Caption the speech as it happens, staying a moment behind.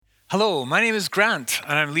Hello, my name is Grant,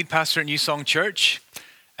 and I'm lead pastor at New Song Church,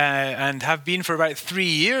 and have been for about 3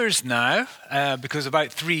 years now, because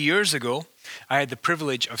about 3 years ago, I had the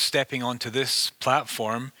privilege of stepping onto this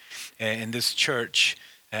platform in this church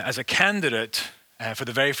as a candidate for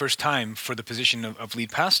the very first time for the position of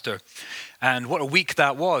lead pastor. And what a week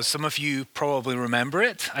that was. Some of you probably remember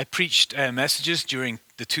it. I preached messages during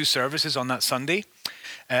the two services on that Sunday.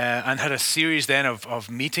 And had a series then of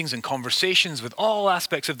meetings and conversations with all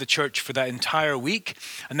aspects of the church for that entire week.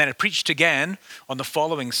 And then I preached again on the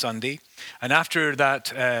following Sunday. And after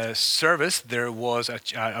that service, there was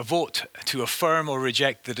a vote to affirm or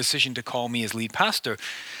reject the decision to call me as lead pastor.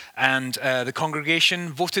 And the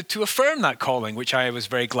congregation voted to affirm that calling, which I was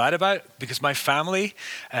very glad about because my family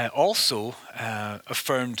also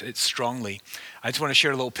affirmed it strongly. I just want to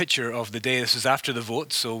share a little picture of the day. This was after the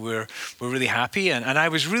vote, so we're really happy. And I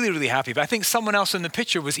was really, really happy. But I think someone else in the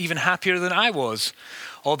picture was even happier than I was.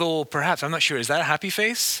 Although perhaps, I'm not sure, is that a happy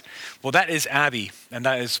face? Well, that is Abby. And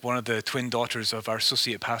that is one of the twin daughters of our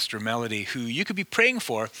associate pastor, Melody, who you could be praying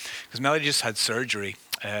for because Melody just had surgery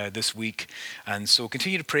this week. And so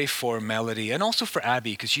continue to pray for Melody and also for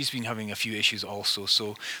Abby because she's been having a few issues also.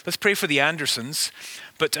 So let's pray for the Andersons.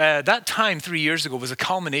 But that time 3 years ago was a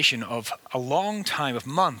culmination of a long time of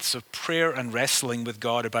months of prayer and wrestling with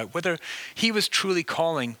God about whether he was truly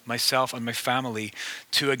calling myself and my family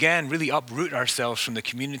to again really uproot ourselves from the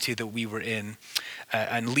community that we were in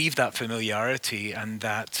and leave that familiarity and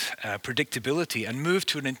that predictability and move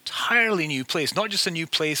to an entirely new place, not just a new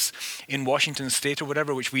place in Washington State or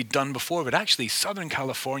whatever, which we'd done before, but actually Southern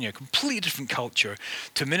California, completely different culture,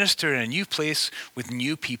 to minister in a new place with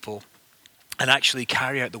new people and actually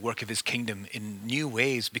carry out the work of his kingdom in new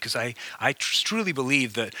ways, because I truly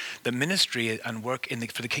believe that the ministry and work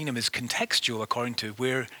for the kingdom is contextual according to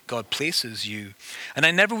where God places you. And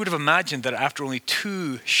I never would have imagined that after only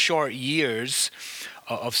 2 short years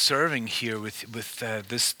of serving here with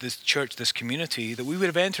this church, this community, that we would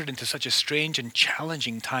have entered into such a strange and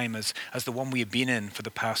challenging time as the one we have been in for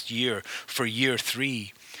the past year, for year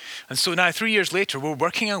 3. And so now 3 years later, we're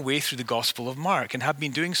working our way through the Gospel of Mark and have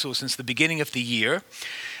been doing so since the beginning of the year.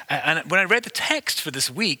 And when I read the text for this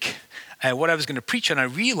week, what I was going to preach on, I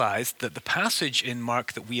realized that the passage in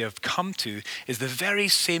Mark that we have come to is the very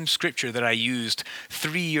same scripture that I used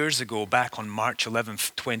 3 years ago back on March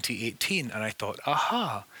 11th, 2018. And I thought,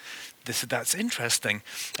 aha, that's interesting.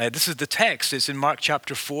 This is the text. It's in Mark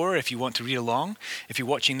chapter 4 if you want to read along. If you're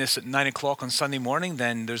watching this at 9 o'clock on Sunday morning,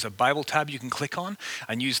 then there's a Bible tab you can click on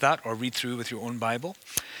and use that or read through with your own Bible.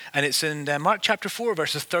 And it's in Mark chapter 4,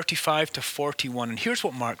 verses 35 to 41. And here's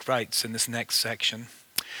what Mark writes in this next section.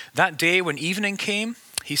 That day when evening came,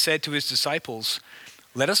 he said to his disciples,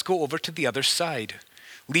 "Let us go over to the other side."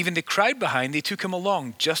 Leaving the crowd behind, they took him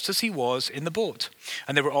along just as he was in the boat.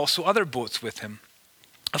 And there were also other boats with him.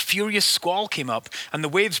 A furious squall came up, and the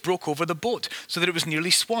waves broke over the boat so that it was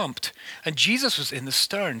nearly swamped. And Jesus was in the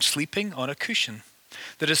stern, sleeping on a cushion.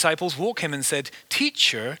 The disciples woke him and said,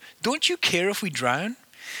 "Teacher, don't you care if we drown?"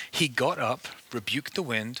 He got up, rebuked the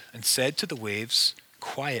wind, and said to the waves,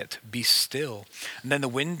 "Quiet, be still." And then the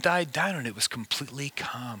wind died down, and it was completely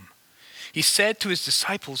calm. He said to his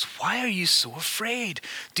disciples, "Why are you so afraid?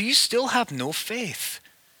 Do you still have no faith?"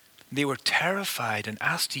 They were terrified and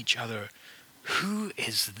asked each other, "Who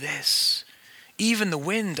is this? Even the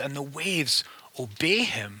wind and the waves obey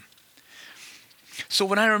him." So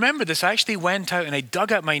when I remember this, I actually went out and I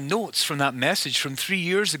dug out my notes from that message from 3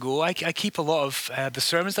 years ago. I keep a lot of the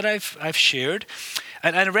sermons that I've shared.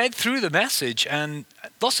 And I read through the message and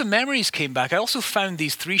lots of memories came back. I also found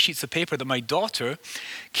these 3 sheets of paper that my daughter,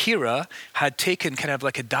 Kira, had taken kind of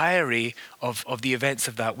like a diary of the events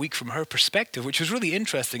of that week from her perspective, which was really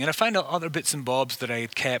interesting. And I found out other bits and bobs that I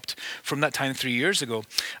had kept from that time 3 years ago.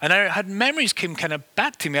 And I had memories came kind of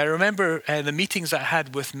back to me. I remember the meetings I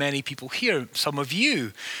had with many people here, some of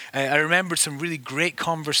you. I remembered some really great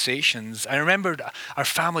conversations. I remembered our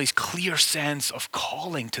family's clear sense of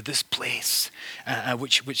calling to this place,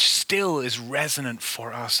 which still is resonant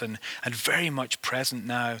for us and very much present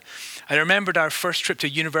now. I remembered our first trip to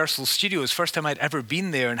Universal Studios, first time I'd ever been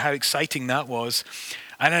there, and how exciting that was.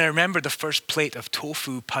 And I remember the first plate of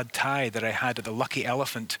tofu pad thai that I had at the Lucky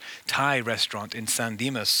Elephant Thai restaurant in San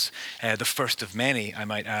Dimas, the first of many, I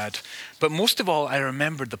might add. But most of all, I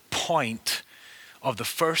remember the point of the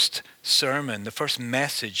first sermon, the first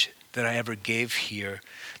message that I ever gave here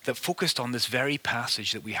that focused on this very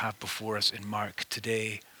passage that we have before us in Mark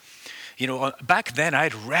today. You know, back then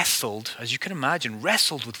I'd wrestled, as you can imagine,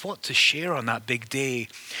 with what to share on that big day.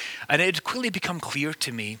 And it had quickly become clear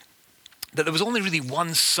to me that there was only really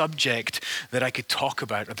one subject that I could talk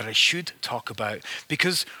about or that I should talk about,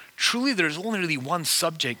 because truly there's only really one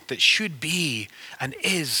subject that should be and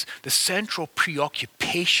is the central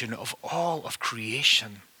preoccupation of all of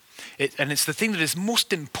creation. And it's the thing that is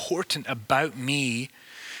most important about me,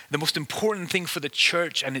 the most important thing for the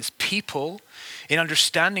church and its people in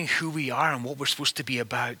understanding who we are and what we're supposed to be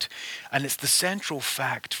about. And it's the central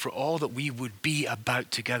fact for all that we would be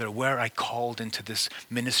about together, where I called into this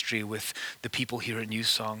ministry with the people here at New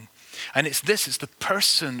Song. And it's the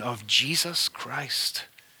person of Jesus Christ.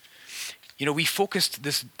 You know, we focused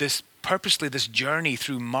this journey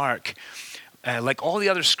through Mark. Like all the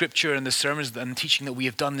other scripture and the sermons and teaching that we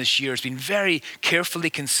have done this year has been very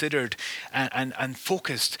carefully considered and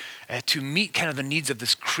focused to meet kind of the needs of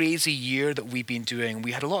this crazy year that we've been doing.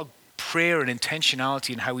 We had a lot of prayer and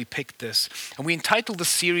intentionality in how we picked this. And we entitled the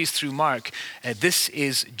series through Mark, This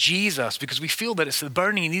is Jesus, because we feel that it's the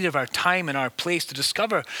burning need of our time and our place to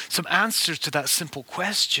discover some answers to that simple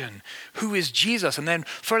question. Who is Jesus? And then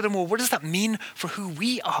furthermore, what does that mean for who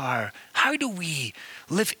we are? How do we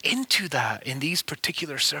live into that in these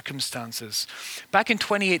particular circumstances? Back in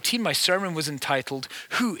 2018, my sermon was entitled,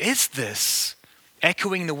 Who is this?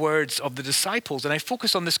 Echoing the words of the disciples. And I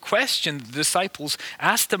focused on this question the disciples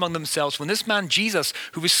asked among themselves when this man Jesus,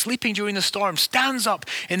 who was sleeping during the storm, stands up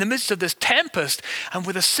in the midst of this tempest and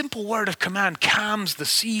with a simple word of command calms the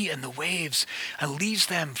sea and the waves and leaves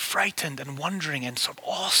them frightened and wondering and sort of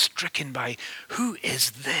awe-stricken by, who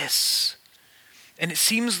is this? And it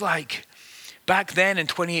seems like back then in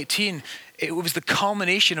 2018, it was the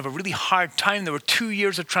culmination of a really hard time. There were 2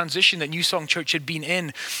 years of transition that New Song Church had been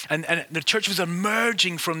in. And the church was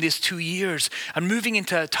emerging from these 2 years and moving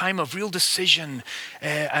into a time of real decision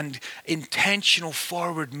and intentional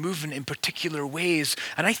forward movement in particular ways.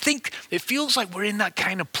 And I think it feels like we're in that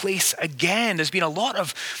kind of place again. There's been a lot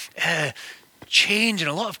of change and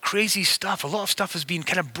a lot of crazy stuff. A lot of stuff has been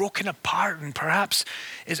kind of broken apart and perhaps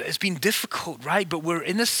it's been difficult, right? But we're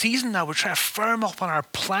in this season now, we're trying to firm up on our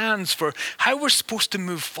plans for how we're supposed to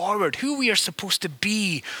move forward, who we are supposed to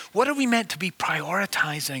be, what are we meant to be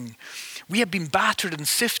prioritizing. We have been battered and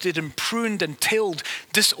sifted and pruned and tilled,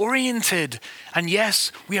 disoriented, and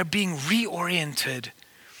yes, we are being reoriented.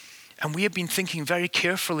 And we have been thinking very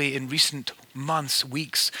carefully in recent months,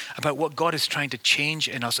 weeks, about what God is trying to change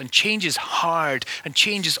in us. And change is hard, and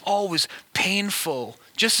change is always painful,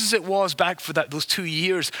 just as it was back for those 2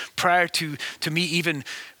 years prior to me even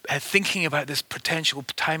thinking about this potential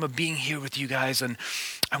time of being here with you guys. And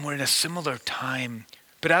we're in a similar time.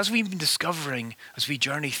 But as we've been discovering, as we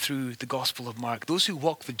journey through the Gospel of Mark, those who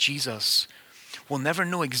walk with Jesus will never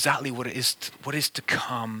know exactly what is to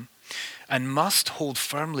come, and must hold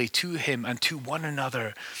firmly to him and to one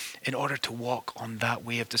another in order to walk on that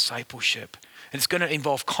way of discipleship. And it's going to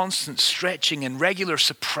involve constant stretching and regular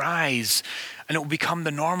surprise, and it will become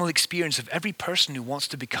the normal experience of every person who wants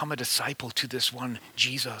to become a disciple to this one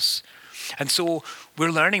Jesus. And so we're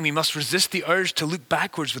learning we must resist the urge to look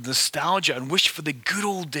backwards with nostalgia and wish for the good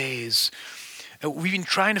old days. We've been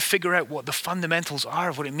trying to figure out what the fundamentals are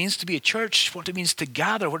of what it means to be a church, what it means to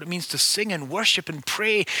gather, what it means to sing and worship and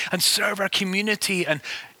pray and serve our community and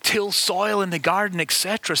till soil in the garden,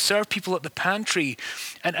 etc., serve people at the pantry.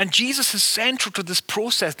 And Jesus is central to this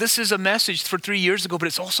process. This is a message for 3 years ago, but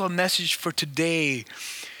it's also a message for today.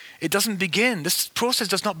 This process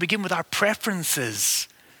does not begin with our preferences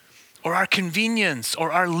or our convenience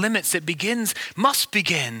or our limits. It must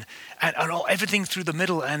begin and everything through the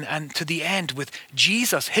middle and to the end with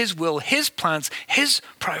Jesus, his will, his plans, his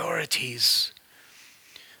priorities.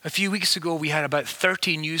 A few weeks ago, we had about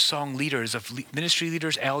 30 New Song leaders, ministry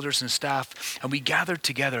leaders, elders, and staff, and we gathered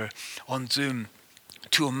together on Zoom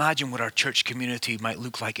to imagine what our church community might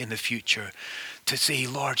look like in the future. To say,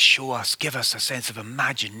 Lord, show us, give us a sense of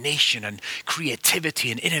imagination and creativity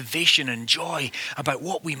and innovation and joy about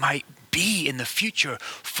what we might be in the future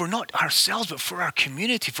for not ourselves, but for our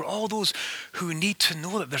community, for all those who need to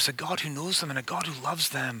know that there's a God who knows them and a God who loves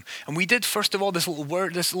them. And we did, first of all, this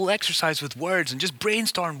little exercise with words and just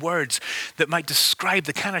brainstorm words that might describe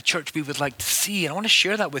the kind of church we would like to see. And I want to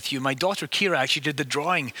share that with you. My daughter Kira actually did the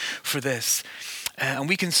drawing for this. And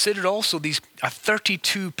we considered also a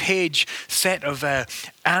 32-page set of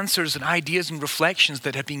answers and ideas and reflections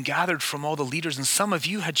that had been gathered from all the leaders. And some of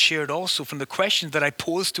you had shared also from the questions that I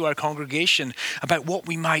posed to our congregation about what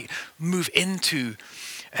we might move into.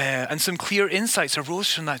 And some clear insights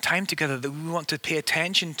arose from that time together that we want to pay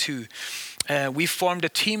attention to. We've formed a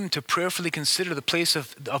team to prayerfully consider the place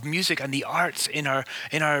of music and the arts in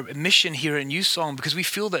our mission here at New Song, because we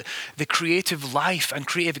feel that the creative life and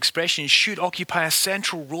creative expression should occupy a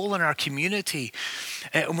central role in our community.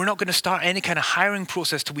 And we're not going to start any kind of hiring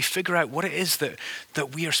process till we figure out what it is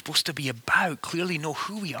that we are supposed to be about, clearly know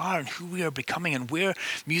who we are and who we are becoming, and where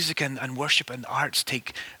music and worship and arts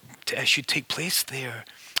should take place there.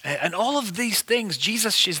 And all of these things,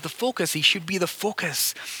 Jesus is the focus. He should be the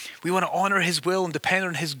focus. We want to honor his will and depend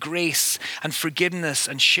on his grace and forgiveness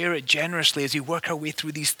and share it generously as we work our way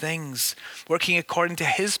through these things, working according to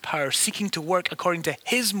his power, seeking to work according to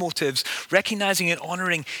his motives, recognizing and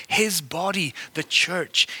honoring his body, the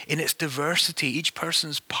church, in its diversity, each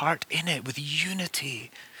person's part in it with unity.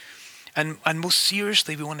 And most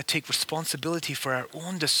seriously, we want to take responsibility for our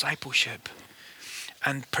own discipleship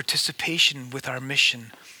and participation with our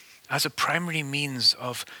mission as a primary means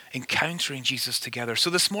of encountering Jesus together. So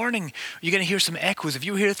this morning, you're going to hear some echoes. If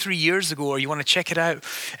you were here 3 years ago, or you want to check it out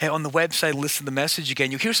on the website, listen to the message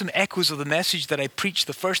again, you'll hear some echoes of the message that I preached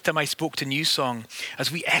the first time I spoke to New Song,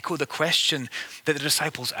 as we echo the question that the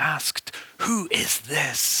disciples asked, who is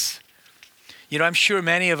this? You know, I'm sure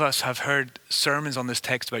many of us have heard sermons on this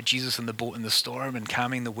text about Jesus in the boat in the storm and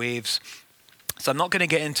calming the waves. So I'm not going to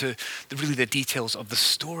get into the details of the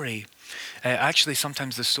story. Actually,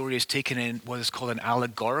 sometimes the story is taken in what is called an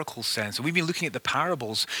allegorical sense. So we've been looking at the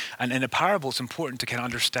parables, and in a parable, it's important to kind of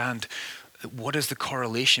understand what is the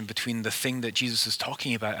correlation between the thing that Jesus is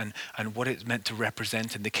talking about and what it's meant to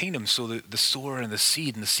represent in the kingdom. So the sower and the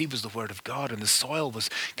seed was the word of God, and the soil was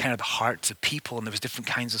kind of the hearts of people, and there was different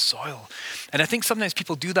kinds of soil. And I think sometimes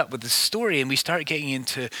people do that with the story, and we start getting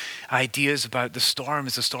into ideas about the storm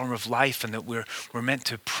as a storm of life, and that we're meant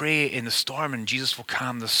to pray in the storm, and Jesus will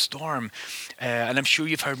calm the storm. And I'm sure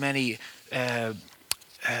you've heard many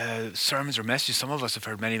sermons or messages. Some of us have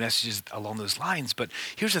heard many messages along those lines, but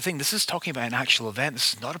here's the thing, this is talking about an actual event.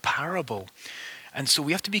 This is not a parable. And so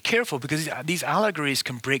we have to be careful, because these allegories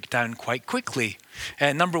can break down quite quickly.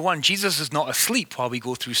 Number one, Jesus is not asleep while we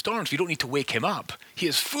go through storms. We don't need to wake him up. He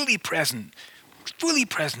is fully present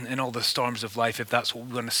in all the storms of life, if that's what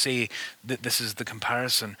we want to say, that this is the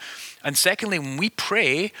comparison. And secondly, when we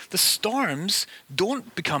pray, the storms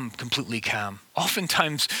don't become completely calm.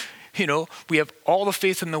 Oftentimes, we have all the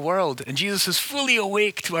faith in the world, and Jesus is fully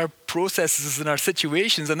awake to our processes and our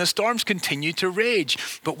situations, and the storms continue to rage.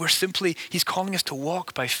 But he's calling us to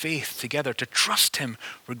walk by faith together, to trust him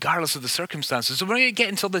regardless of the circumstances. So we're going to get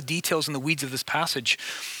into all the details and the weeds of this passage,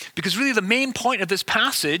 because really the main point of this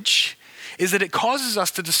passage is that it causes us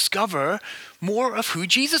to discover more of who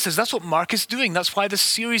Jesus is. That's what Mark is doing. That's why this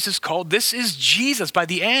series is called This is Jesus. By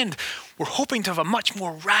the end, we're hoping to have a much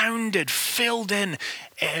more rounded, filled in,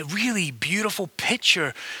 really beautiful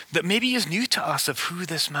picture that maybe is new to us of who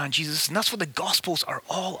this man Jesus is. And that's what the Gospels are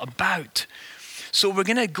all about. So we're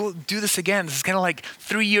going to go do this again. This is kind of like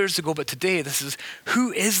 3 years ago, but today this is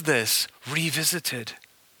who is this revisited.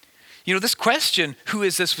 This question, who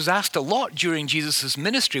is this, was asked a lot during Jesus'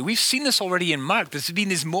 ministry. We've seen this already in Mark. There's been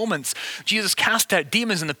these moments, Jesus cast out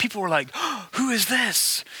demons and the people were like, who is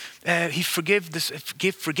this? He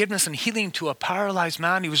gave forgiveness and healing to a paralyzed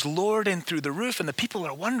man. He was lowered in through the roof, and the people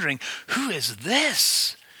are wondering, who is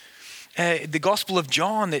this? The Gospel of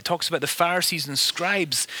John, it talks about the Pharisees and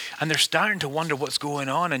scribes, and they're starting to wonder what's going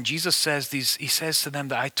on. And Jesus says he says to them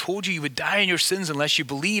that I told you would die in your sins unless you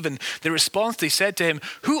believe. And the response, they said to him,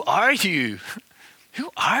 who are you?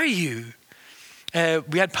 Who are you?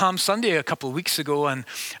 We had Palm Sunday a couple of weeks ago, and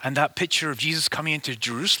that picture of Jesus coming into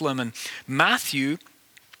Jerusalem. And Matthew,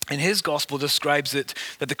 in his gospel, describes it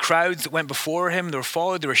that the crowds that went before him, they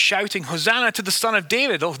were shouting, Hosanna to the Son of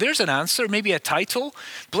David. Oh, there's an answer, maybe a title.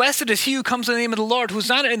 Blessed is he who comes in the name of the Lord.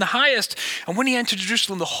 Hosanna in the highest. And when he entered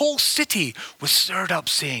Jerusalem, the whole city was stirred up,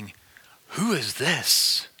 saying, who is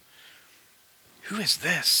this? Who is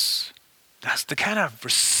this? That's the kind of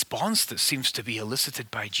response that seems to be elicited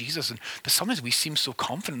by Jesus. But sometimes we seem so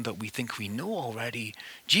confident that we think we know already.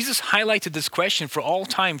 Jesus highlighted this question for all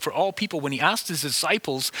time, for all people, when he asked his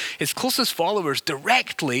disciples, his closest followers,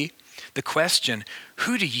 directly the question,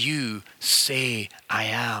 who do you say I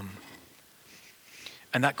am?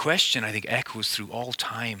 And that question, I think, echoes through all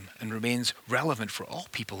time and remains relevant for all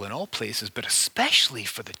people in all places, but especially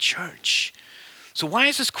for the church. So why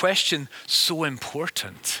is this question so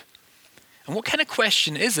important? And what kind of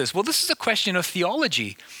question is this? Well, this is a question of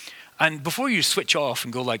theology. And before you switch off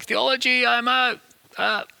and go like, theology, I'm out.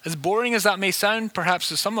 As boring as that may sound, perhaps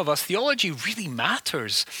to some of us, theology really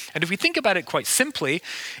matters. And if we think about it quite simply,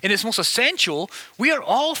 in its most essential, we are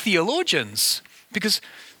all theologians. Because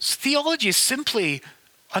theology is simply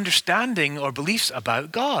understanding our beliefs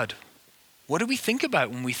about God. What do we think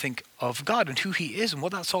about when we think of God and who he is and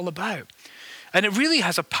what that's all about? And it really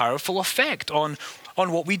has a powerful effect on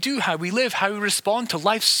what we do, how we live, how we respond to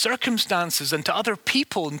life's circumstances and to other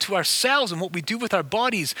people and to ourselves and what we do with our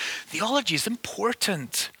bodies. Theology is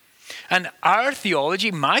important. And our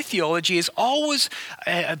theology, my theology, is always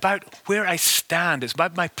about where I stand. It's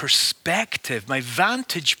about my perspective, my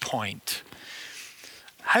vantage point.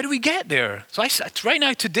 How do we get there? So right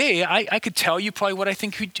now, today, I could tell you probably what I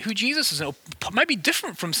think who Jesus is. It might be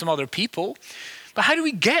different from some other people. But how do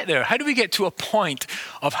we get there? How do we get to a point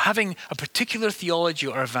of having a particular theology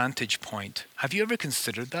or a vantage point? Have you ever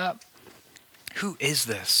considered that? Who is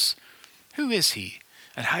this? Who is he?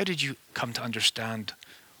 And how did you come to understand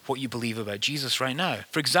what you believe about Jesus right now?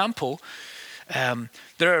 For example,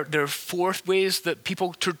 there are four ways that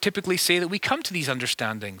people typically say that we come to these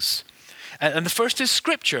understandings. And the first is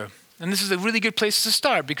Scripture. And this is a really good place to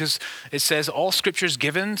start because it says all Scripture is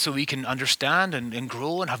given so we can understand and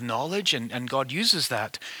grow and have knowledge, and God uses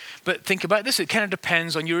that. But think about this, it kind of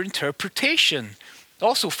depends on your interpretation.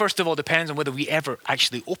 Also, first of all, depends on whether we ever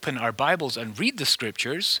actually open our Bibles and read the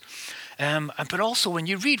Scriptures. But also when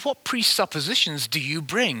you read, what presuppositions do you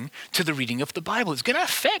bring to the reading of the Bible? It's going to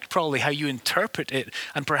affect probably how you interpret it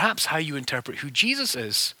and perhaps how you interpret who Jesus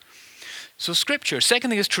is. So Scripture. Second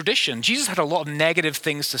thing is tradition. Jesus had a lot of negative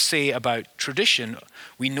things to say about tradition.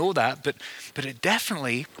 We know that, but it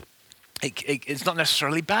definitely, it's not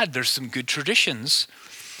necessarily bad. There's some good traditions,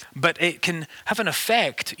 but it can have an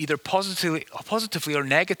effect either positively or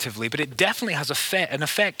negatively, but it definitely has an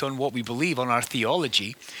effect on what we believe, on our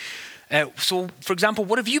theology. So, for example,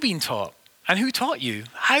 what have you been taught? And who taught you?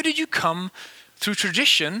 How did you come through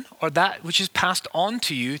tradition or that which is passed on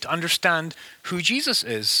to you to understand who Jesus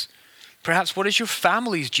is? Perhaps what is your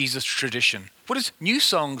family's Jesus tradition? What is New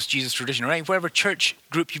Song's Jesus tradition, right? Whatever church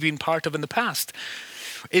group you've been part of in the past.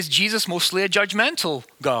 Is Jesus mostly a judgmental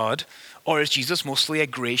God, or is Jesus mostly a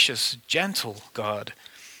gracious, gentle God?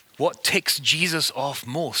 What ticks Jesus off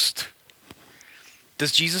most?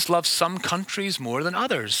 Does Jesus love some countries more than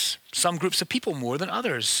others? Some groups of people more than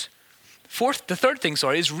others? The third thing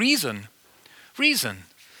is reason. Reason,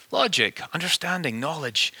 logic, understanding,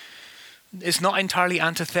 knowledge. It's not entirely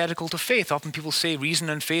antithetical to faith. Often people say reason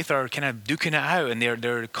and faith are kind of duking it out and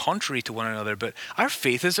they're contrary to one another. But our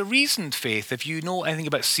faith is a reasoned faith. If you know anything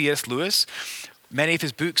about C.S. Lewis, many of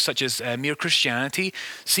his books, such as Mere Christianity,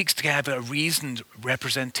 seeks to have a reasoned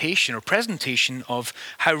representation or presentation of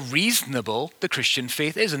how reasonable the Christian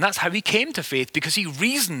faith is. And that's how he came to faith, because he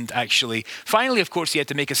reasoned, actually. Finally, of course, he had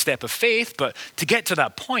to make a step of faith, but to get to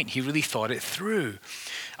that point, he really thought it through.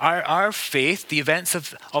 Our faith, the events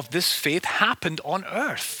of this faith happened on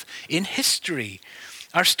earth, in history.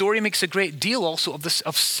 Our story makes a great deal also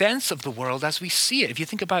of sense of the world as we see it. If you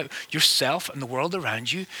think about yourself and the world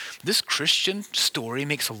around you, this Christian story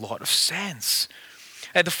makes a lot of sense.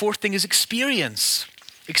 The fourth thing is experience.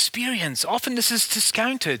 Experience. Often this is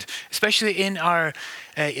discounted, especially in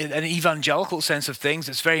an evangelical sense of things.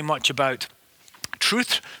 It's very much about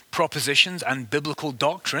truth propositions and biblical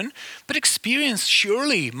doctrine, but experience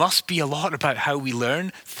surely must be a lot about how we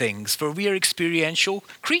learn things, for we are experiential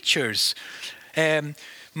creatures.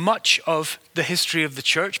 Much of the history of the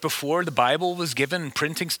church before the Bible was given,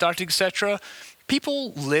 printing started, etc.,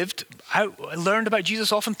 people learned about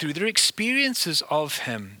Jesus often through their experiences of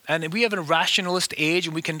him. And we have a rationalist age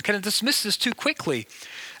and we can kind of dismiss this too quickly.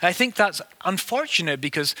 I think that's unfortunate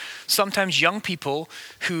because sometimes young people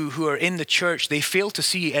who are in the church, they fail to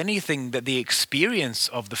see anything that they experience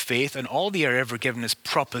of the faith, and all they are ever given is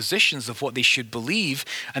propositions of what they should believe,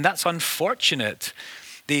 and that's unfortunate.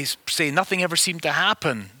 They say nothing ever seemed to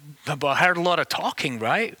happen, but I heard a lot of talking,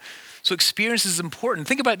 right? So experience is important.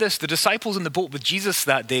 Think about this, the disciples in the boat with Jesus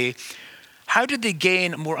that day, how did they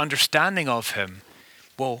gain more understanding of him?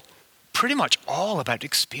 Well, pretty much all about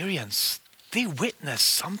experience. They witnessed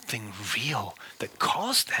something real that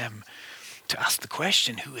caused them to ask the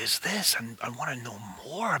question, who is this? And I want to know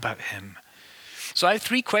more about him. So I have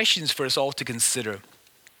three questions for us all to consider.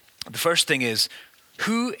 The first thing is,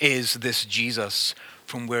 who is this Jesus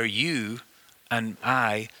from where you and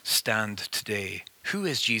I stand today? Who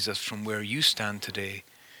is Jesus from where you stand today?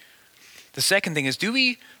 The second thing is, do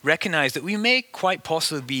we recognize that we may quite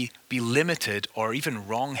possibly be limited or even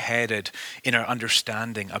wrong-headed in our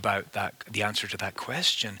understanding about the answer to that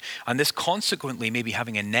question? And this consequently may be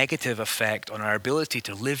having a negative effect on our ability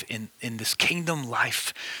to live in this kingdom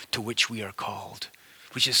life to which we are called,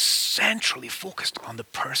 which is centrally focused on the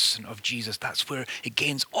person of Jesus. That's where it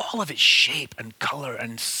gains all of its shape and color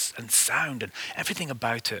and sound and everything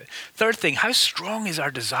about it. Third thing, how strong is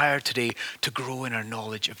our desire today to grow in our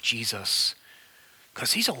knowledge of Jesus?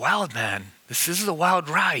 because he's a wild man. This is a wild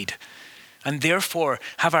ride. And therefore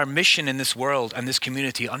have our mission in this world and this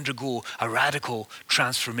community undergo a radical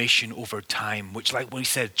transformation over time, which, like we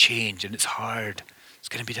said, change, and it's hard. It's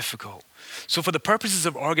going to be difficult. So for the purposes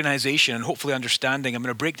of organization and hopefully understanding, I'm going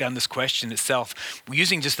to break down this question itself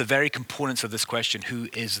using just the very components of this question: who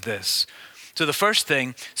is this? So the first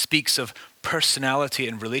thing speaks of personality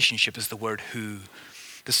and relationship, is the word who.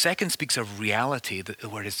 The second speaks of reality, the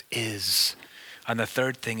word is. And the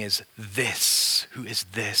third thing is this. Who is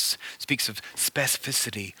this? Speaks of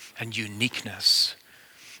specificity and uniqueness.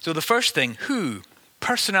 So the first thing, who?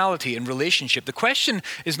 Personality and relationship. The question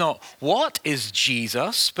is not what is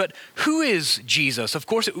Jesus, but who is Jesus? Of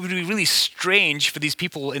course, it would be really strange for these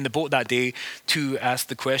people in the boat that day to ask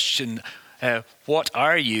the question, what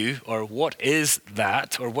are you? Or what is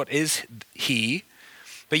that? Or what is he?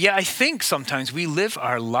 But yet I think sometimes we live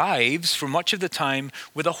our lives for much of the time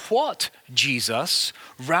with a what Jesus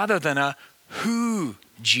rather than a who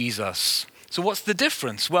Jesus. So what's the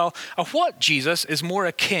difference? Well, a what Jesus is more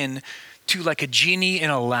akin to like a genie in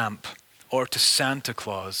a lamp or to Santa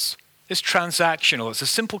Claus. It's transactional. It's a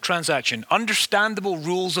simple transaction, understandable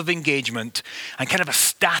rules of engagement, and kind of a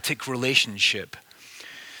static relationship.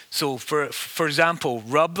 So for example,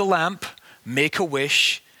 rub the lamp, make a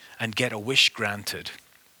wish, and get a wish granted.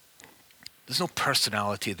 There's no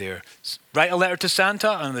personality there. Write a letter to Santa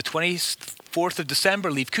on the 24th of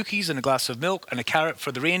December, leave cookies and a glass of milk and a carrot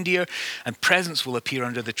for the reindeer, and presents will appear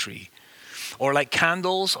under the tree. Or like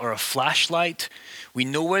candles or a flashlight, we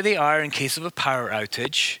know where they are in case of a power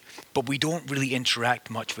outage, but we don't really interact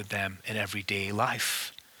much with them in everyday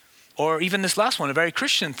life. Or even this last one, a very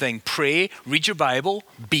Christian thing: pray, read your Bible,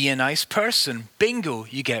 be a nice person. Bingo,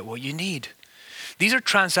 you get what you need. These are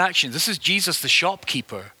transactions. This is Jesus the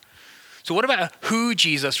shopkeeper. So what about a who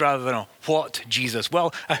Jesus rather than a what Jesus?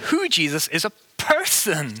 Well, a who Jesus is a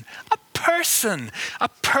person, a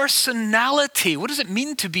personality. What does it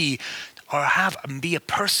mean to be or have and be a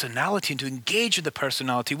personality and to engage with the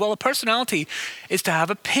personality? Well, a personality is to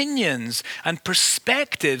have opinions and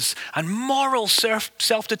perspectives and moral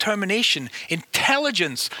self-determination,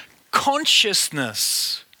 intelligence,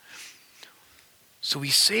 consciousness. So we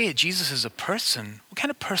say Jesus is a person. What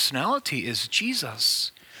kind of personality is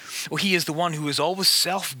Jesus? Well, he is the one who is always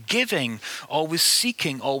self-giving, always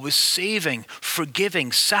seeking, always saving,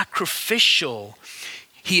 forgiving, sacrificial.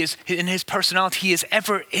 He is, in his personality, he is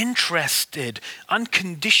ever interested,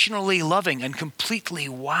 unconditionally loving, and completely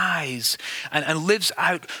wise, and lives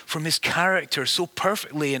out from his character so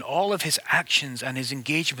perfectly in all of his actions and his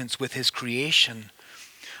engagements with his creation.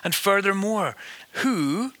 And furthermore,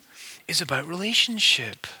 who is about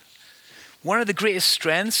relationship. One of the greatest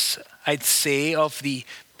strengths, I'd say, of the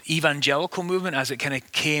evangelical movement as it kind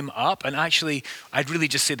of came up, and actually I'd really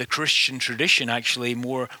just say the Christian tradition actually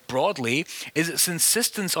more broadly, is its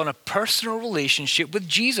insistence on a personal relationship with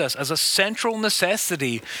Jesus as a central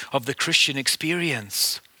necessity of the Christian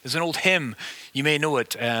experience. There's an old hymn, you may know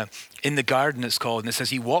it, In the Garden it's called, and it says,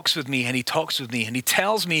 he walks with me and he talks with me and he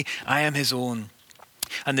tells me I am his own.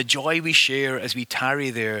 And the joy we share as we tarry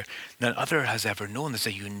there, none other has ever known. There's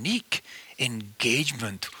a unique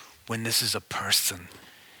engagement when this is a person.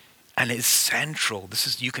 And it's central.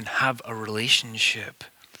 You can have a relationship.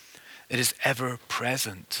 It is ever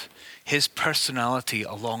present. His personality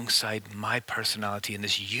alongside my personality in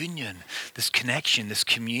this union, this connection, this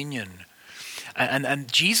communion. And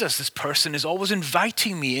Jesus, this person, is always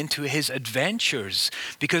inviting me into his adventures,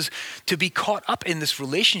 because to be caught up in this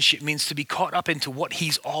relationship means to be caught up into what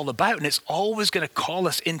he's all about. And it's always going to call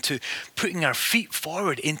us into putting our feet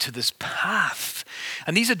forward into this path.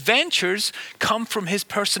 And these adventures come from his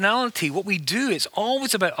personality. What we do is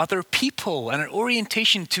always about other people and an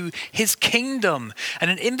orientation to his kingdom. And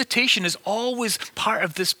an invitation is always part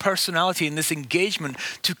of this personality and this engagement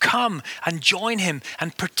to come and join him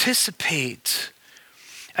and participate.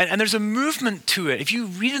 And there's a movement to it. If you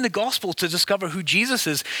read in the Gospel to discover who Jesus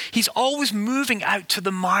is, he's always moving out to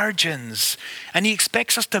the margins. And he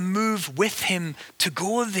expects us to move with him to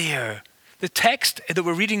go there. The text that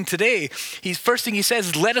we're reading today, first thing he says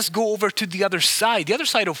is, let us go over to the other side. The other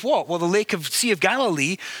side of what? Well, the Sea of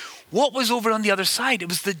Galilee. What was over on the other side? It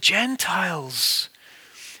was the Gentiles.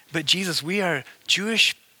 But Jesus, we are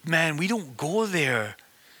Jewish men. We don't go there.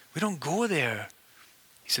 We don't go there.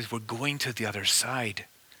 He says, we're going to the other side.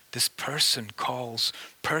 This person calls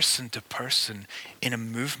person to person in a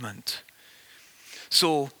movement.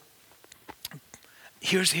 So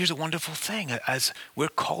here's a wonderful thing. As we're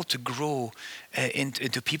called to grow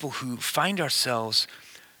into people who find ourselves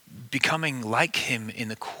becoming like him in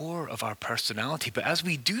the core of our personality. But as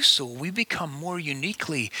we do so, we become more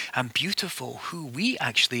uniquely and beautiful who we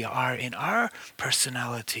actually are in our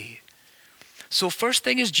personality. So first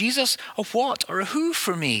thing is Jesus a what or a who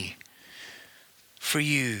for me? For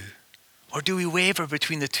you? Or do we waver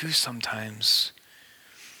between the two sometimes?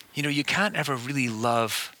 You know, you can't ever really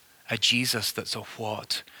love a Jesus that's a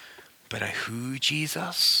what, but a who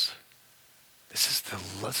Jesus? This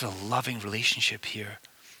is a loving relationship here.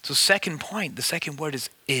 So second point, the second word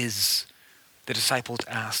is. The disciples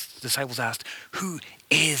asked, who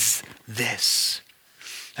is this?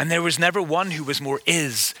 And there was never one who was more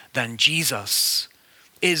is than Jesus.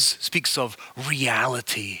 Is speaks of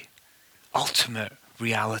reality, ultimate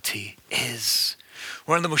reality is.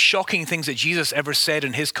 One of the most shocking things that Jesus ever said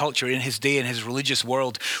in his culture, in his day, in his religious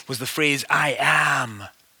world, was the phrase, I am.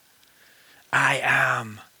 I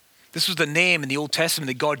am. This was the name in the Old Testament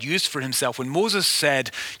that God used for himself. When Moses said,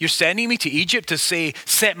 you're sending me to Egypt to say,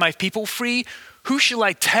 set my people free? Who shall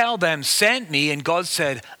I tell them sent me? And God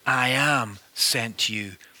said, I am sent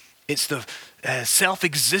you. It's the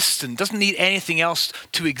self-existent, doesn't need anything else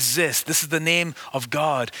to exist. This is the name of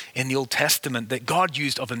God in the Old Testament that God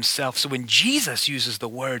used of himself. So when Jesus uses the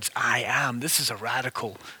words, I am, this is a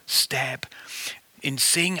radical step. In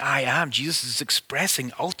saying I am, Jesus is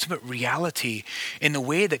expressing ultimate reality in a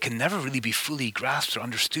way that can never really be fully grasped or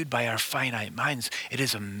understood by our finite minds. It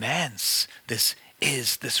is immense. This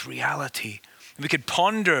is this reality. We could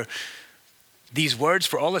ponder these words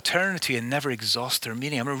for all eternity and never exhaust their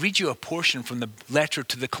meaning. I'm going to read you a portion from the letter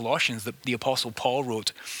to the Colossians that the Apostle Paul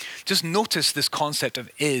wrote. Just notice this concept of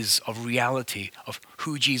is, of reality, of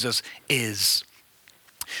who Jesus is.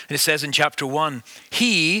 And it says in chapter 1,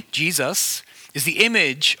 he, Jesus, is the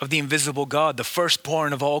image of the invisible God, the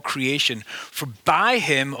firstborn of all creation. For by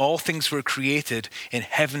him all things were created in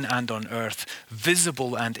heaven and on earth,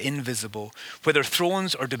 visible and invisible, whether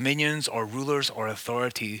thrones or dominions or rulers or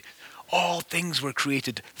authority. All things were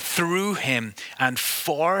created through him and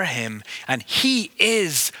for him, and he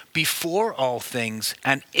is before all things,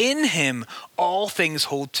 and in him all things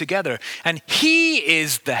hold together. And he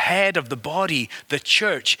is the head of the body, the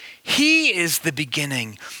church. He is the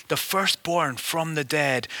beginning, the firstborn from the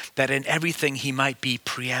dead, that in everything he might be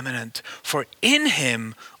preeminent. For in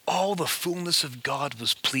him all the fullness of God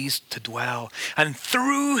was pleased to dwell, and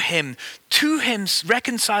through him to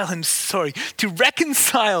reconcile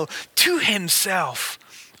to himself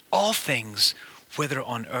all things, whether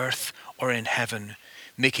on earth or in heaven,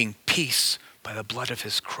 making peace by the blood of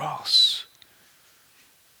his cross.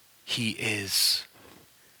 He is.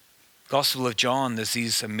 Gospel of John, there's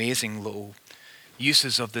these amazing little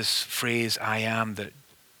uses of this phrase, I am, that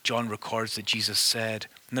John records that Jesus said.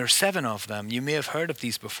 And there are 7 of them. You may have heard of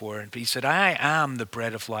these before. But he said, I am the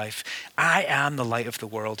bread of life. I am the light of the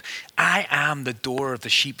world. I am the door of the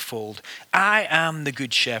sheepfold. I am the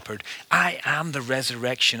good shepherd. I am the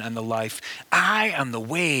resurrection and the life. I am the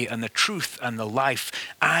way and the truth and the life.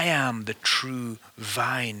 I am the true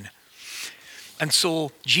vine. And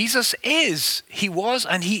so Jesus is, he was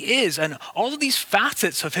and he is. And all of these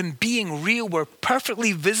facets of him being real were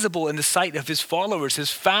perfectly visible in the sight of his followers, his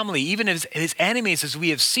family, even his enemies, as we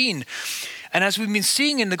have seen. And as we've been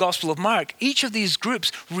seeing in the Gospel of Mark, each of these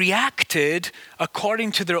groups reacted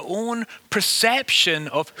according to their own perception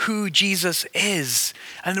of who Jesus is.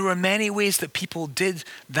 And there were many ways that people did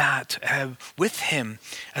that with him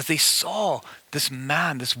as they saw this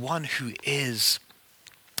man, this one who is.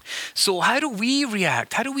 So how do we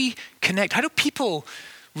react? How do we connect? How do people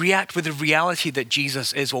react with the reality that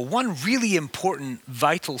Jesus is? Well, one really important,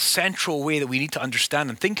 vital, central way that we need to understand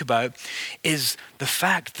and think about is the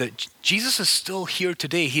fact that Jesus is still here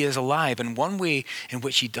today. He is alive. And one way in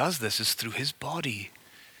which he does this is through his body,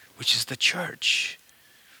 which is the church.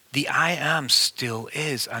 The I am still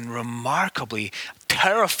is. And remarkably,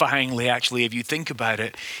 terrifyingly, actually, if you think about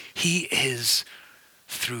it, he is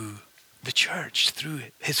through the church, through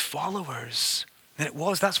his followers. And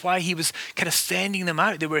that's why he was kind of sending them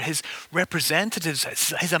out. They were his representatives,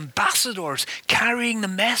 his ambassadors, carrying the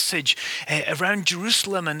message around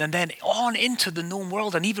Jerusalem and then on into the known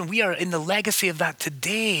world. And even we are in the legacy of that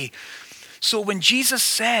today. So when Jesus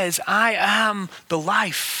says, I am the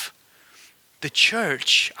life, the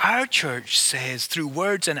church, our church says through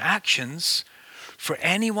words and actions, for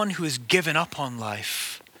anyone who has given up on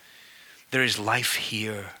life, there is life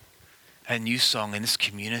here. A new song in this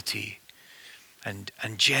community, and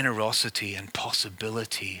generosity and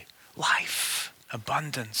possibility, life,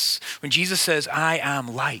 abundance. When Jesus says, I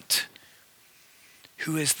am light,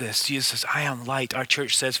 who is this? Jesus says, I am light. Our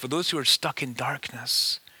church says, for those who are stuck in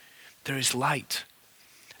darkness, there is light.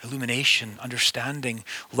 illumination, understanding,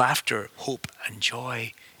 laughter, hope, and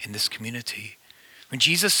joy in this community. When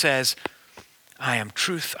Jesus says, I am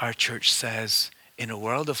truth, our church says, in a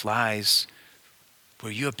world of lies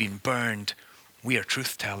where you have been burned, we are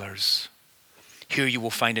truth tellers. Here you will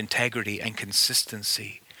find integrity and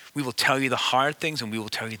consistency. We will tell you the hard things and we will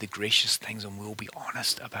tell you the gracious things, and we will be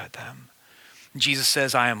honest about them. Jesus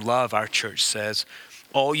says, I am love, our church says,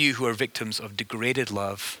 all you who are victims of degraded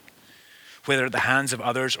love, whether at the hands of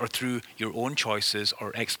others or through your own choices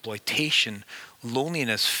or exploitation,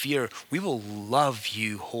 loneliness, fear, we will love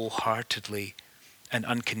you wholeheartedly and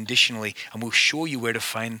unconditionally, and we'll show you where to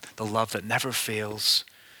find the love that never fails,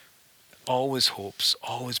 always hopes,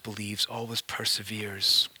 always believes, always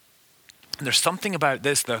perseveres. And there's something about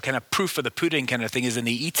this, the kind of proof of the pudding kind of thing is in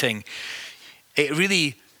the eating. It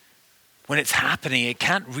really, when it's happening, it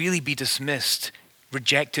can't really be dismissed,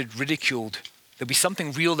 rejected, ridiculed. There'll be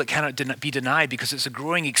something real that cannot be denied because it's a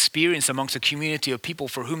growing experience amongst a community of people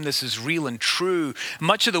for whom this is real and true.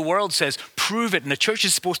 Much of the world says, prove it. And the church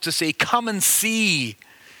is supposed to say, come and see.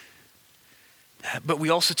 But we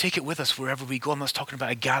also take it with us wherever we go. I'm not talking about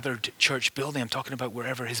a gathered church building. I'm talking about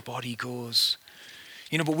wherever his body goes.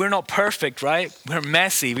 But we're not perfect, right? We're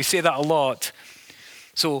messy. We say that a lot.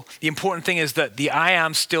 So the important thing is that the I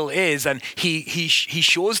am still is, and he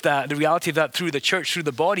shows that, the reality of that through the church, through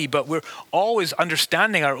the body, but we're always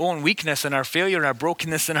understanding our own weakness and our failure and our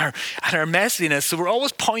brokenness and our messiness. So we're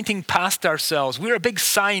always pointing past ourselves. We're a big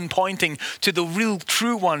sign pointing to the real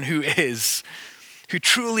true one who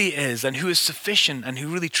truly is, and who is sufficient, and who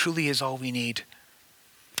really truly is all we need.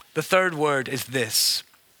 The third word is this,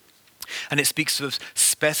 and it speaks of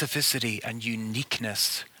specificity and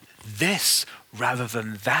uniqueness. This rather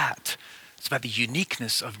than that. It's about the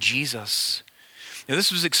uniqueness of Jesus. Now,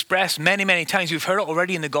 this was expressed many, many times. We've heard it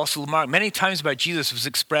already in the Gospel of Mark. Many times about Jesus was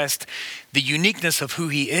expressed the uniqueness of who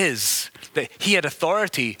he is. That he had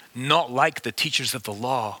authority, not like the teachers of the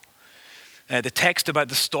law. The text about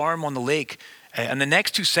the storm on the lake and the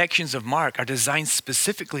next two sections of Mark are designed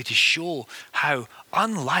specifically to show how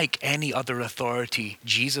unlike any other authority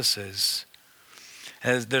Jesus is.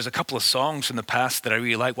 There's a couple of songs from the past that I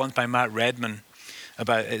really like. One's by Matt Redman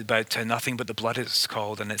about nothing but the blood, it's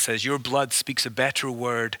called. And it says, your blood speaks a better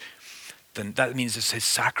word than, that means it's his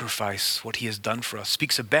sacrifice, what he has done for us,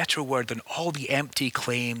 speaks a better word than all the empty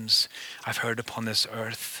claims I've heard upon this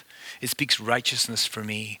earth. It speaks righteousness for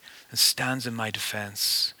me and stands in my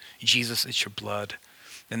defense. Jesus, it's your blood.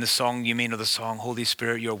 And the song, you may know the song, Holy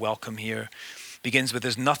Spirit, you're welcome here, begins with,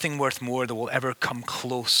 there's nothing worth more that will ever come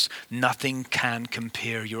close. Nothing can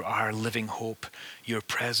compare. You're our living hope. Your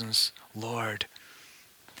presence, Lord.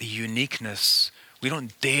 The uniqueness. We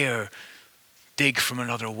don't dare dig from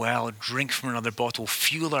another well, drink from another bottle,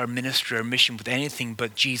 fuel our ministry, our mission with anything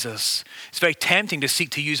but Jesus. It's very tempting to seek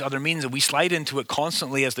to use other means, and we slide into it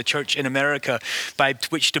constantly as the church in America by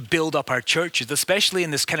which to build up our churches, especially in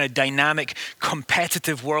this kind of dynamic,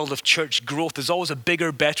 competitive world of church growth. There's always a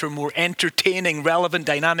bigger, better, more entertaining, relevant,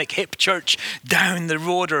 dynamic, hip church down the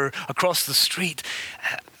road or across the street.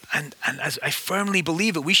 And as I firmly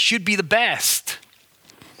believe it, we should be the best.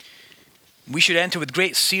 We should enter with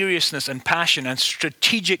great seriousness and passion and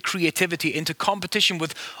strategic creativity into competition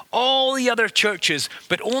with all the other churches,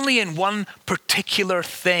 but only in one particular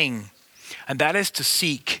thing. And that is to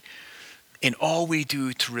seek in all we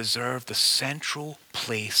do to reserve the central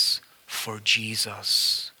place for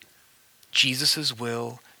Jesus. Jesus'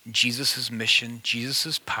 will, Jesus' mission,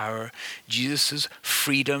 Jesus' power, Jesus'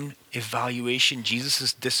 freedom, evaluation,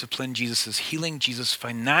 Jesus' discipline, Jesus' healing, Jesus'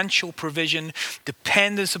 financial provision,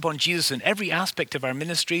 dependence upon Jesus in every aspect of our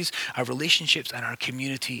ministries, our relationships, and our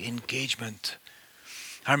community engagement.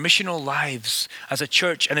 Our missional lives as a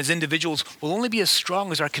church and as individuals will only be as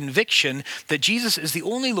strong as our conviction that Jesus is the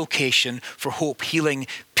only location for hope, healing,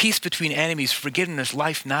 peace between enemies, forgiveness,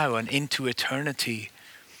 life now, and into eternity.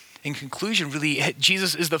 In conclusion, really,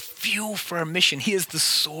 Jesus is the fuel for our mission. He is the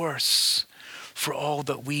source for all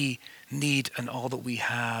that we need and all that we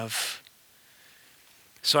have.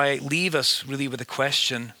 So I leave us really with a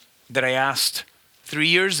question that I asked 3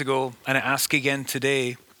 years ago and I ask again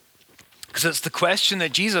today. Because it's the question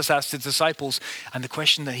that Jesus asked his disciples and the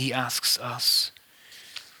question that he asks us.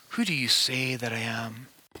 Who do you say that I am?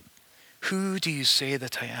 Who do you say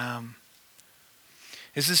that I am?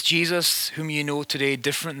 Is this Jesus whom you know today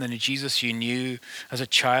different than the Jesus you knew as a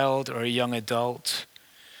child or a young adult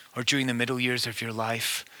or during the middle years of your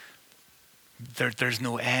life? There's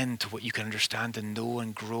no end to what you can understand and know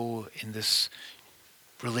and grow in this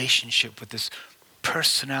relationship with this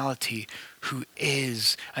personality who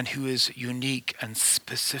is and who is unique and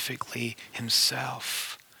specifically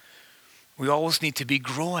himself. We always need to be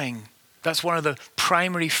growing. That's one of the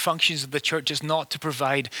primary functions of the church, is not to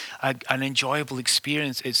provide an enjoyable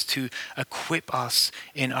experience. It's to equip us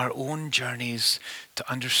in our own journeys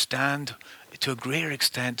to understand to a greater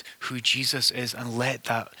extent who Jesus is, and let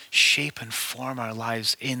that shape and form our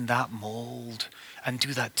lives in that mold, and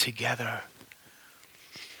do that together.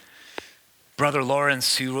 Brother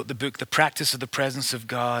Lawrence, who wrote the book, The Practice of the Presence of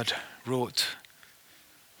God, wrote,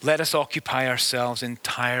 "Let us occupy ourselves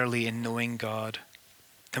entirely in knowing God.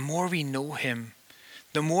 The more we know him,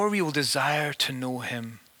 the more we will desire to know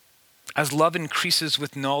him. As love increases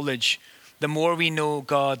with knowledge, the more we know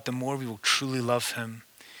God, the more we will truly love him.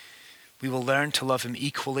 We will learn to love him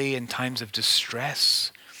equally in times of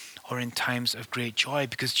distress or in times of great joy,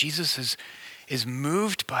 because Jesus is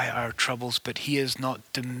moved by our troubles, but he is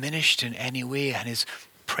not diminished in any way, and his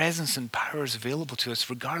presence and power is available to us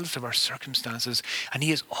regardless of our circumstances. And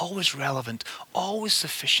he is always relevant, always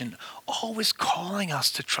sufficient, always calling us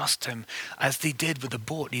to trust him, as they did with the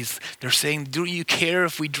boat. They're saying, don't you care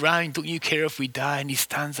if we drown? Don't you care if we die? And he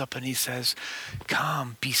stands up and he says,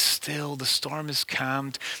 calm, be still, the storm is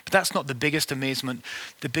calmed. But that's not the biggest amazement.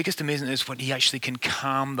 The biggest amazement is when he actually can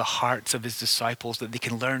calm the hearts of his disciples, that they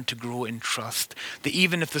can learn to grow in trust, that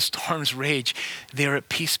even if the storms rage, they're at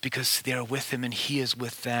peace because they are with him and he is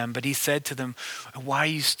with them. But he said to them, why are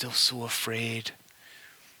you still so afraid?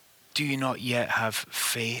 Do you not yet have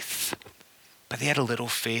faith? But they had a little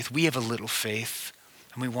faith. We have a little faith,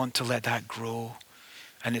 and we want to let that grow.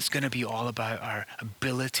 And it's going to be all about our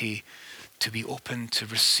ability to be open to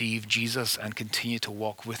receive Jesus and continue to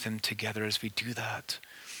walk with him together as we do that.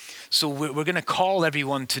 So we're going to call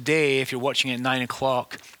everyone today, if you're watching at 9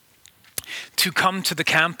 o'clock, to come to the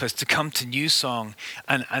campus, to come to New Song.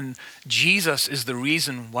 And Jesus is the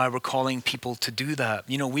reason why we're calling people to do that.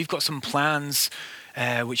 You know, we've got some plans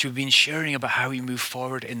which we've been sharing about how we move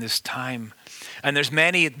forward in this time. And there's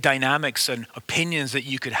many dynamics and opinions that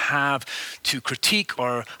you could have to critique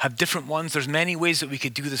or have different ones. There's many ways that we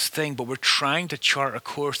could do this thing, but we're trying to chart a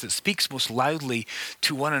course that speaks most loudly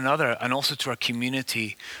to one another and also to our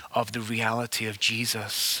community of the reality of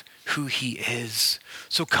Jesus, who he is.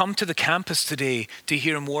 So come to the campus today to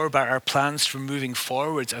hear more about our plans for moving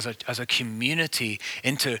forwards as a community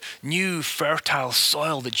into new fertile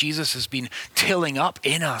soil that Jesus has been tilling up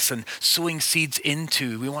in us and sowing seeds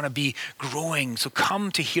into. We want to be growing. So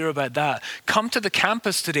come to hear about that. Come to the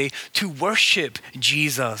campus today to worship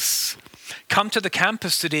Jesus. Come to the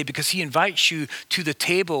campus today because he invites you to the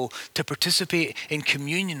table to participate in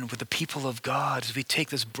communion with the people of God as we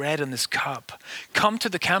take this bread and this cup. Come to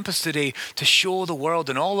the campus today to show the world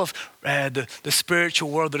and all of the spiritual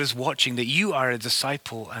world that is watching that you are a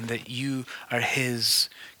disciple and that you are his.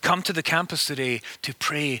 Come to the campus today to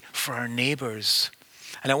pray for our neighbors.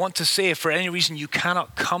 And I want to say, if for any reason you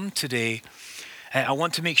cannot come today, I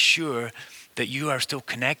want to make sure that you are still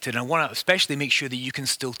connected. And I want to especially make sure that you can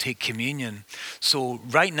still take communion. So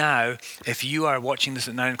right now, if you are watching this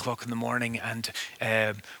at 9 o'clock in the morning and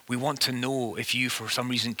we want to know if you for some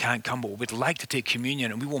reason can't come, but would like to take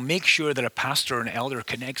communion, and we will make sure that a pastor or an elder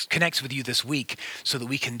connects with you this week so that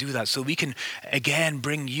we can do that. So we can again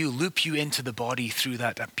loop you into the body through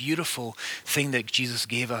that beautiful thing that Jesus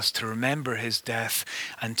gave us to remember his death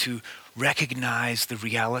and to recognize the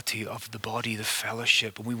reality of the body, the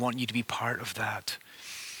fellowship, and we want you to be part of that.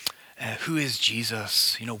 Who is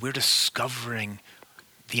Jesus? You know, we're discovering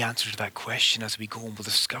the answer to that question as we go, and we'll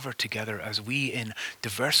discover together as we in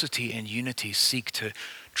diversity and unity seek to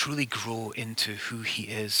truly grow into who he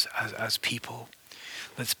is as people.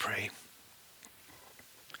 Let's pray.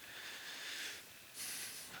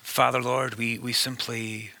 Father, Lord, we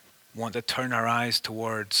simply want to turn our eyes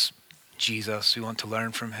towards Jesus. We want to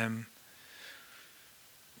learn from him.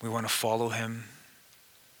 We want to follow him.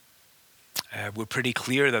 We're pretty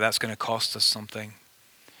clear that that's going to cost us something.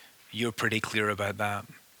 You're pretty clear about that.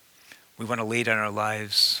 We want to lay down our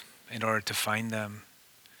lives in order to find them.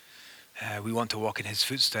 We want to walk in his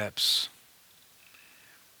footsteps.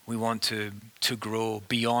 We want to grow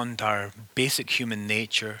beyond our basic human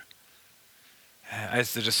nature.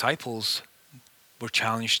 As the disciples, we're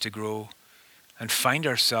challenged to grow and find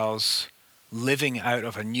ourselves living out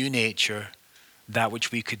of a new nature, that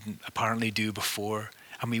which we couldn't apparently do before.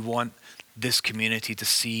 And we want this community to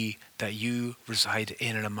see that you reside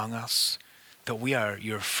in and among us, that we are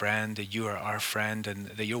your friend, that you are our friend, and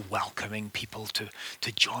that you're welcoming people to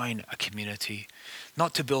join a community,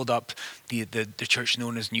 not to build up the church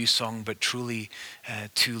known as New Song, but truly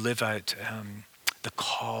to live out the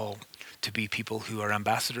call to be people who are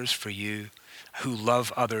ambassadors for you, who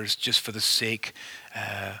love others just for the sake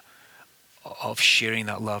of sharing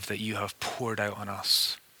that love that you have poured out on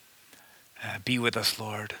us. Be with us,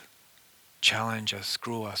 Lord. Challenge us,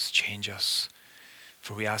 grow us, change us.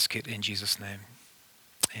 For we ask it in Jesus' name.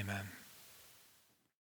 Amen.